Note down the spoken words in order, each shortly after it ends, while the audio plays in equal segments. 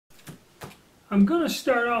I'm going to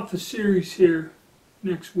start off a series here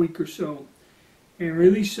next week or so and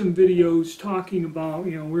release some videos talking about,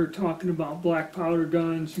 we're talking about black powder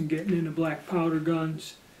guns and getting into black powder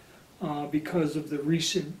guns because of the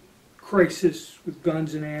recent crisis with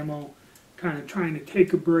guns and ammo, kind of trying to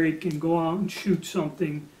take a break and go out and shoot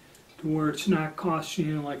something to where it's not costing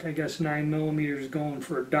you, like I guess 9mm is going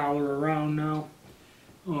for $1 a round now,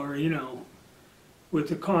 or with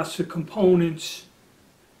the cost of components,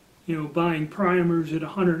 buying primers at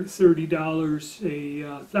 $130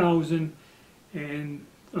 a thousand and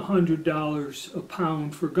 $100 a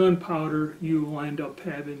pound for gunpowder, you will end up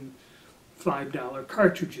having $5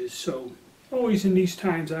 cartridges. So always in these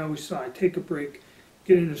times, I always thought I'd take a break,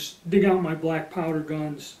 dig out my black powder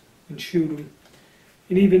guns and shoot them.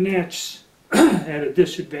 And even that's at a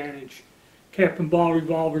disadvantage. Cap and ball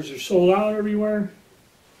revolvers are sold out everywhere.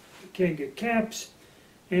 You can't get caps,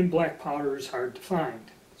 and black powder is hard to find.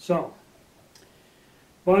 So,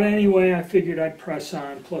 but anyway, I figured I'd press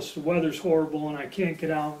on. Plus the weather's horrible and I can't get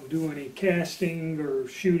out and do any casting or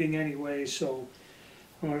shooting anyway. So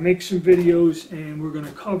I'm going to make some videos and we're going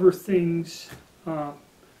to cover things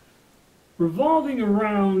revolving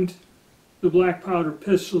around the black powder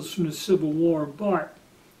pistols from the Civil War, but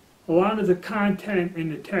a lot of the content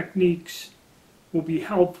and the techniques will be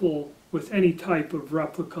helpful with any type of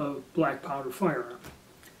replica black powder firearm.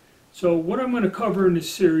 So what I'm going to cover in this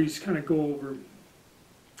series, kind of go over,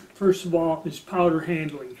 first of all, is powder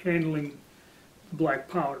handling black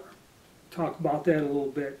powder. Talk about that a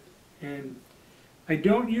little bit. And I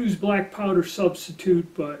don't use black powder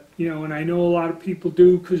substitute, but, and I know a lot of people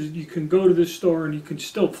do because you can go to the store and you can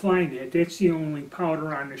still find it. That's the only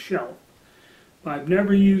powder on the shelf. But I've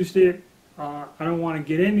never used it. I don't want to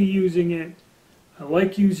get into using it. I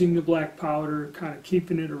like using the black powder, kind of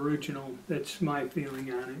keeping it original. That's my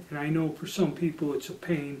feeling on it. And I know for some people it's a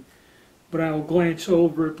pain, but I will glance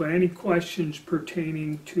over it. But any questions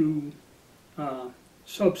pertaining to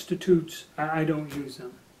substitutes, I don't use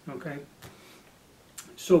them. Okay?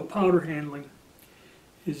 So powder handling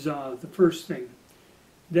is the first thing.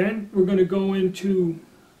 Then we're going to go into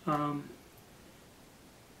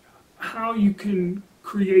how you can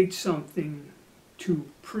create something to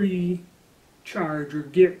pre-charge or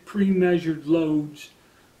get pre-measured loads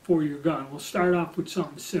for your gun. We'll start off with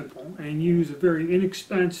something simple and use a very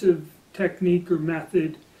inexpensive technique or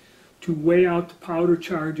method to weigh out the powder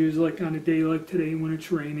charges. Like on a day like today when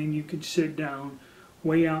it's raining, you can sit down,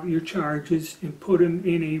 weigh out your charges and put them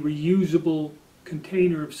in a reusable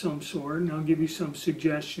container of some sort, and I'll give you some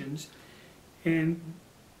suggestions. And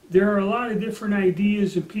there are a lot of different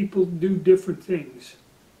ideas and people do different things,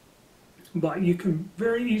 but you can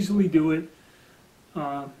very easily do it.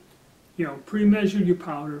 Pre-measure your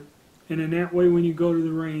powder, and in that way when you go to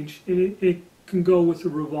the range, it can go with a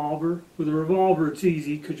revolver. With a revolver it's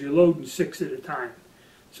easy because you're loading 6 at a time,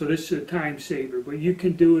 so this is a time saver, but you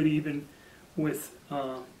can do it even with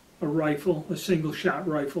a rifle, a single shot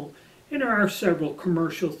rifle. And there are several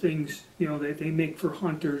commercial things that they make for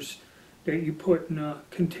hunters that you put in a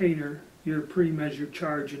container, your pre-measured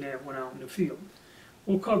charge, and that one out in the field.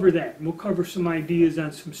 We'll cover that. We'll cover some ideas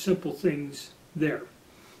on some simple things there.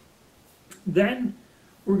 Then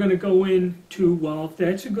we're going to go into, well, if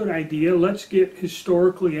that's a good idea, let's get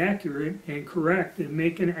historically accurate and correct and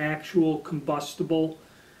make an actual combustible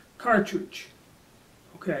cartridge.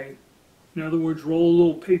 Okay? In other words, roll a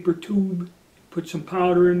little paper tube, put some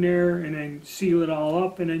powder in there, and then seal it all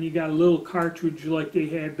up, and then you got a little cartridge like they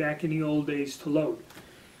had back in the old days to load.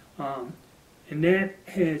 And that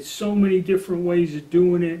has so many different ways of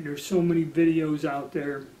doing it, and there's so many videos out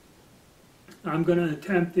there. I'm going to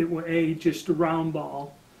attempt it with just a round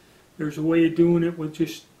ball. There's a way of doing it with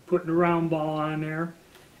just putting a round ball on there,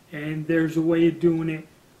 and there's a way of doing it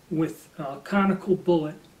with a conical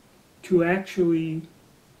bullet to actually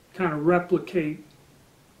kind of replicate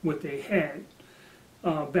what they had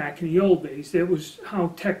back in the old days. That was how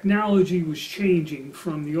technology was changing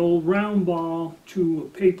from the old round ball to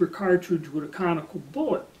a paper cartridge with a conical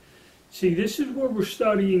bullet. See, this is where we're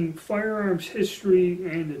studying firearms history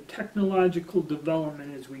and the technological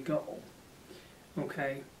development as we go.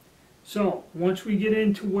 Okay, so once we get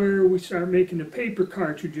into where we start making the paper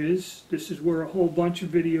cartridges, this is where a whole bunch of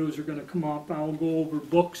videos are going to come up. I'll go over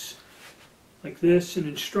books like this and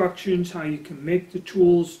instructions, how you can make the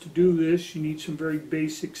tools to do this. You need some very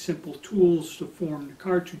basic, simple tools to form the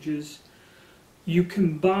cartridges. You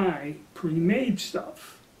can buy pre-made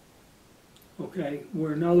stuff. Okay,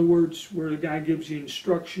 where in other words, where the guy gives you an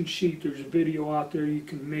instruction sheet, there's a video out there, you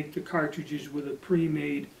can make the cartridges with a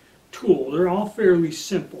pre-made tool. They're all fairly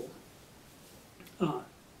simple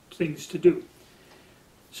things to do.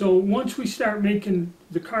 So once we start making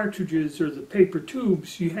the cartridges or the paper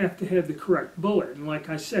tubes, you have to have the correct bullet. And like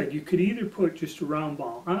I said, you could either put just a round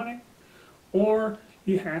ball on it, or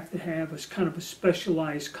you have to have a kind of a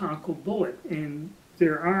specialized conical bullet. And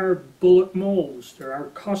there are bullet molds, there are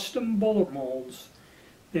custom bullet molds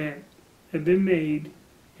that have been made,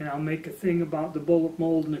 and I'll make a thing about the bullet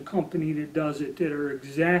mold and the company that does it, that are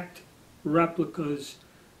exact replicas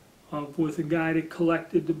of, with a guy that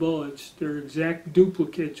collected the bullets, they're exact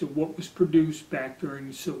duplicates of what was produced back during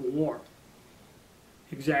the Civil War.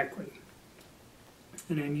 Exactly.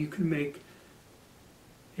 And then you can make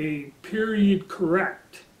a period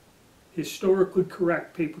correct, historically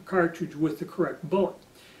correct paper cartridge with the correct bullet.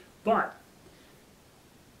 But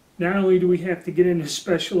not only do we have to get into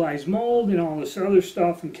specialized mold and all this other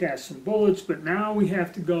stuff and cast some bullets, but now we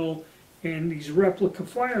have to go, and these replica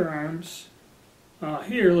firearms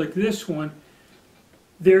here, like this one,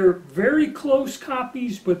 they're very close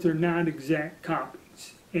copies, but they're not exact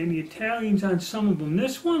copies. And the Italians on some of them,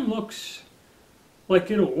 this one looks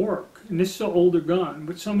like it'll work, and this is an older gun,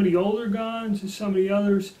 but some of the older guns and some of the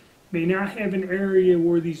others may not have an area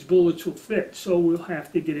where these bullets will fit, so we'll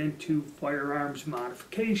have to get into firearms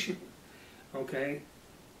modification, okay?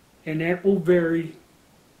 And that will vary.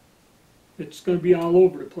 It's going to be all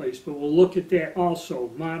over the place, but we'll look at that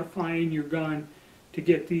also, modifying your gun to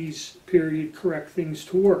get these period correct things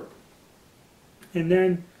to work. And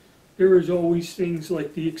then there is always things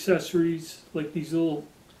like the accessories, like these little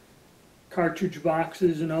cartridge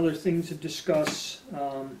boxes and other things to discuss.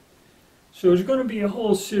 So there's going to be a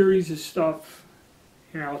whole series of stuff,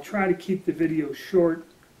 and I'll try to keep the video short.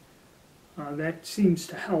 That seems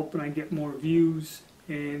to help when I get more views,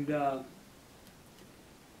 and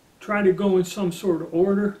try to go in some sort of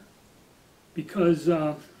order, because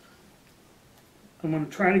I'm going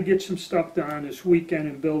to try to get some stuff done this weekend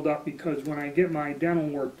and build up, because when I get my dental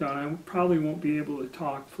work done, I probably won't be able to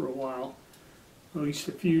talk for a while, at least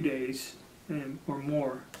a few days or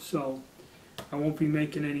more. So I won't be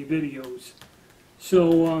making any videos.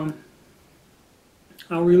 So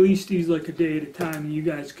I'll release these like a day at a time, and you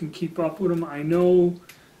guys can keep up with them. I know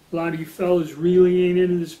a lot of you fellas really ain't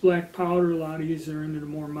into this black powder. A lot of you are into the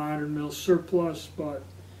more modern mill surplus, but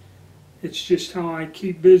it's just how I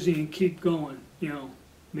keep busy and keep going, you know,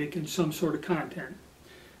 making some sort of content.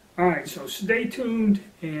 Alright, so stay tuned,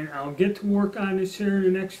 and I'll get to work on this here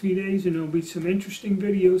in the next few days, and there'll be some interesting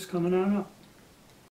videos coming on up.